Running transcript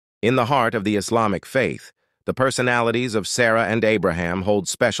In the heart of the Islamic faith, the personalities of Sarah and Abraham hold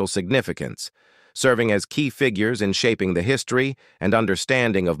special significance, serving as key figures in shaping the history and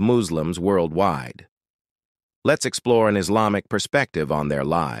understanding of Muslims worldwide. Let's explore an Islamic perspective on their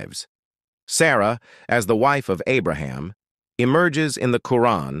lives. Sarah, as the wife of Abraham, emerges in the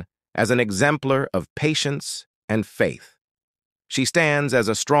Quran as an exemplar of patience and faith. She stands as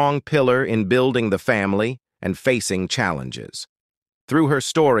a strong pillar in building the family and facing challenges. Through her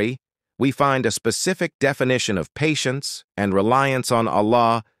story, we find a specific definition of patience and reliance on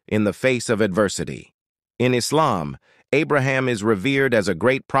Allah in the face of adversity. In Islam, Abraham is revered as a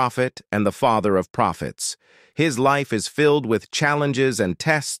great prophet and the father of prophets. His life is filled with challenges and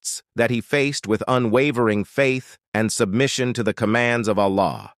tests that he faced with unwavering faith and submission to the commands of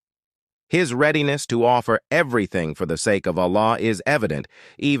Allah. His readiness to offer everything for the sake of Allah is evident,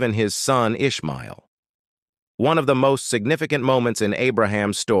 even his son Ishmael. One of the most significant moments in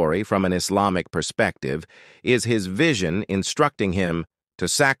Abraham's story from an Islamic perspective is his vision instructing him to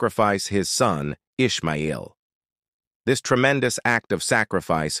sacrifice his son Ishmael. This tremendous act of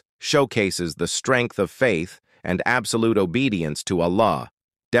sacrifice showcases the strength of faith and absolute obedience to Allah,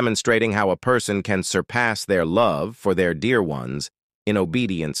 demonstrating how a person can surpass their love for their dear ones in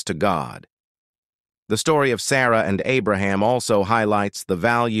obedience to God. The story of Sarah and Abraham also highlights the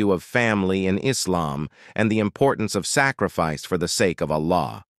value of family in Islam and the importance of sacrifice for the sake of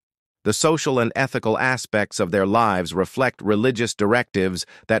Allah. The social and ethical aspects of their lives reflect religious directives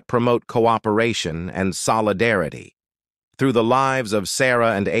that promote cooperation and solidarity. Through the lives of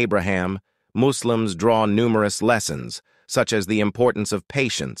Sarah and Abraham, Muslims draw numerous lessons, such as the importance of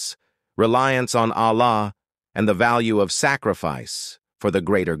patience, reliance on Allah, and the value of sacrifice for the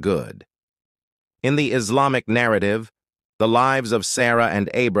greater good. In the Islamic narrative, the lives of Sarah and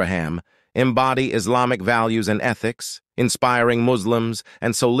Abraham embody Islamic values and ethics, inspiring Muslims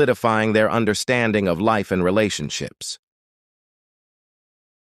and solidifying their understanding of life and relationships.